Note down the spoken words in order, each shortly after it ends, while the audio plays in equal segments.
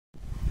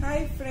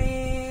Hi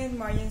friend,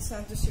 Marian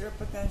Santos here of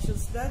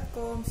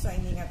Potentials.com,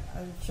 signing at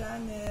our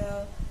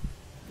channel.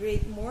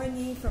 Great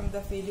morning from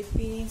the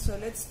Philippines.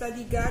 So let's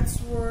study God's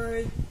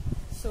Word.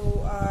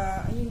 So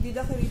yung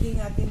Didache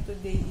reading natin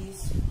today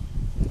is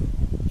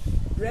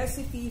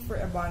Recipe for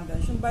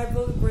Abundance. Yung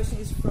Bible verse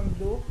is from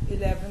Luke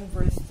 11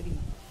 verse 3.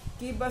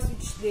 Give us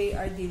each day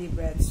our daily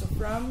bread. So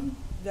from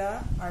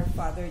Our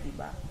Father,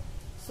 diba?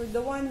 So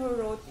the one who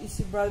wrote is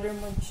si Brother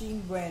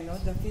Monching Bueno,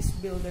 the feast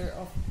builder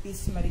of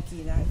Peace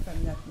Marikina, if I'm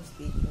not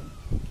mistaken.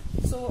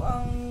 So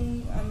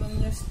ang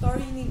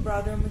story ni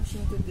Brother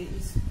Monching today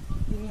is,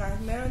 yun nga,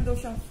 meron daw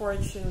siyang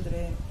 4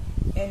 children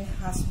and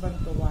husband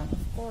to one,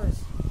 of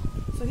course.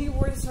 So he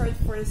works hard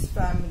for his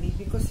family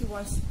because he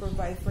wants to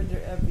provide for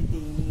their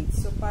everyday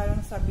needs. So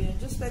parang sabi niya,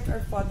 just like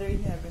our Father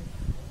in heaven,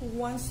 who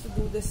wants to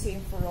do the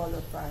same for all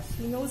of us.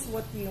 He knows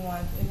what we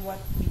want and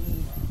what we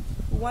need.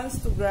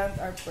 Wants to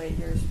grant our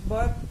prayers,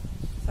 but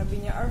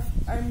sabi niya,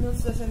 our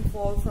meals doesn't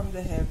fall from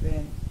the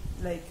heaven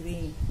like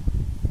rain.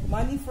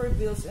 Money for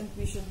bills and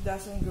tuition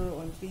doesn't grow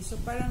on trees. So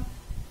parang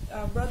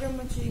Brother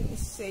Monching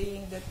is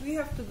saying that we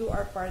have to do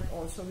our part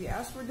also. We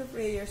ask for the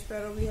prayers,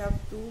 pero we have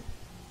to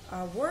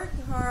work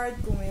hard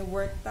kung may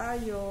work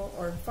tayo,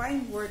 or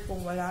find work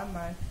kung wala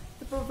man,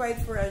 to provide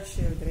for our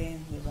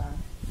children, di ba?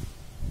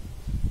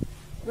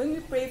 When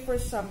we pray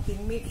for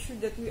something, make sure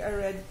that we are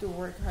ready to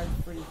work hard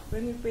for it.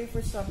 When we pray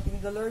for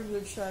something, the Lord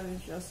will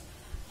challenge us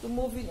to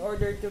move in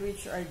order to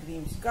reach our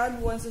dreams.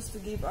 God wants us to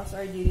give us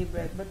our daily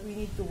bread, but we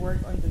need to work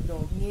on the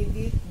dough. Knead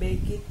it,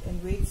 bake it, and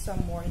wait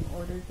some more in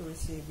order to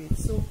receive it.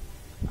 So,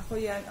 ako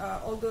yan,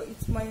 although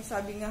it's my,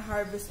 sabi nga,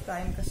 harvest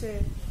time, kasi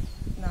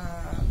na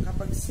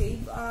kapag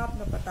save up,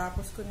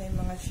 napatapos ko na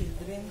yung mga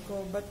children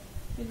ko, but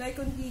when I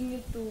continue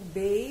to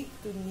bake,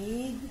 to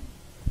knead,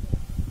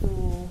 to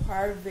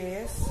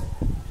harvest,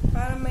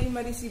 para may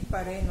ma-receive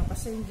pa rin, no?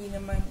 Kasi hindi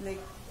naman, like,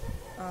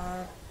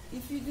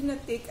 if you do not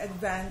take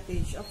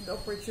advantage of the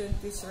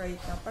opportunities right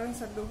now, parang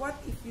sabi, what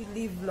if you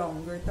live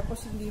longer,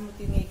 tapos hindi mo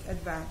tinake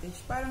advantage,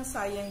 parang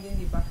sayang din,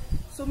 di ba?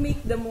 So,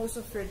 make the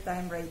most of your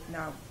time right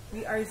now.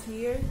 We are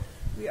here,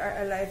 we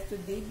are alive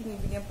today,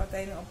 binibigyan pa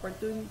tayo ng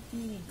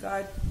opportunity,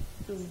 God,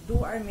 to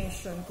do our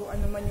mission, kung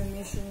ano man yung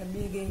mission na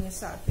binigay niya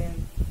sa atin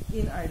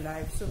in our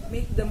life. So,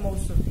 make the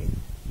most of it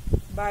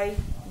by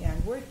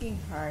working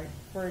hard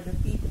for the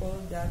people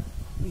that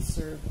we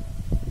serve.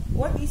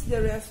 What is the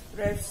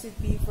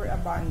recipe for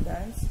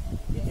abundance?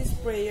 It is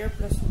prayer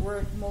plus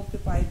work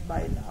multiplied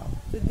by love.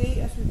 Today,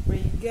 as we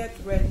pray, get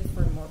ready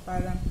for more.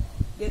 Parang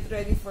get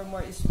ready for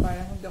more is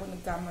parang, hindi ako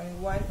nagkamali,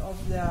 one of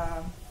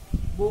the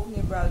book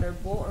ni Brother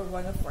Bo, or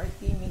one of our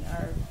team in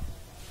our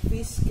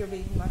Peace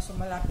Kerigma. So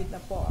malapit na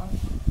po ang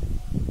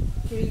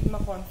Kerigma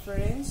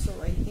conference. So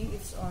I think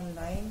it's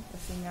online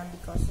kasi nga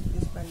because of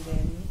this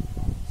pandemic.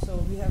 So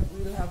we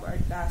will have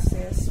our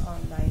classes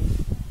online.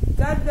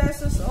 God bless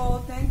us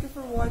all. Thank you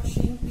for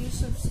watching. Please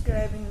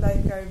subscribe and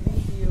like our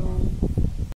video.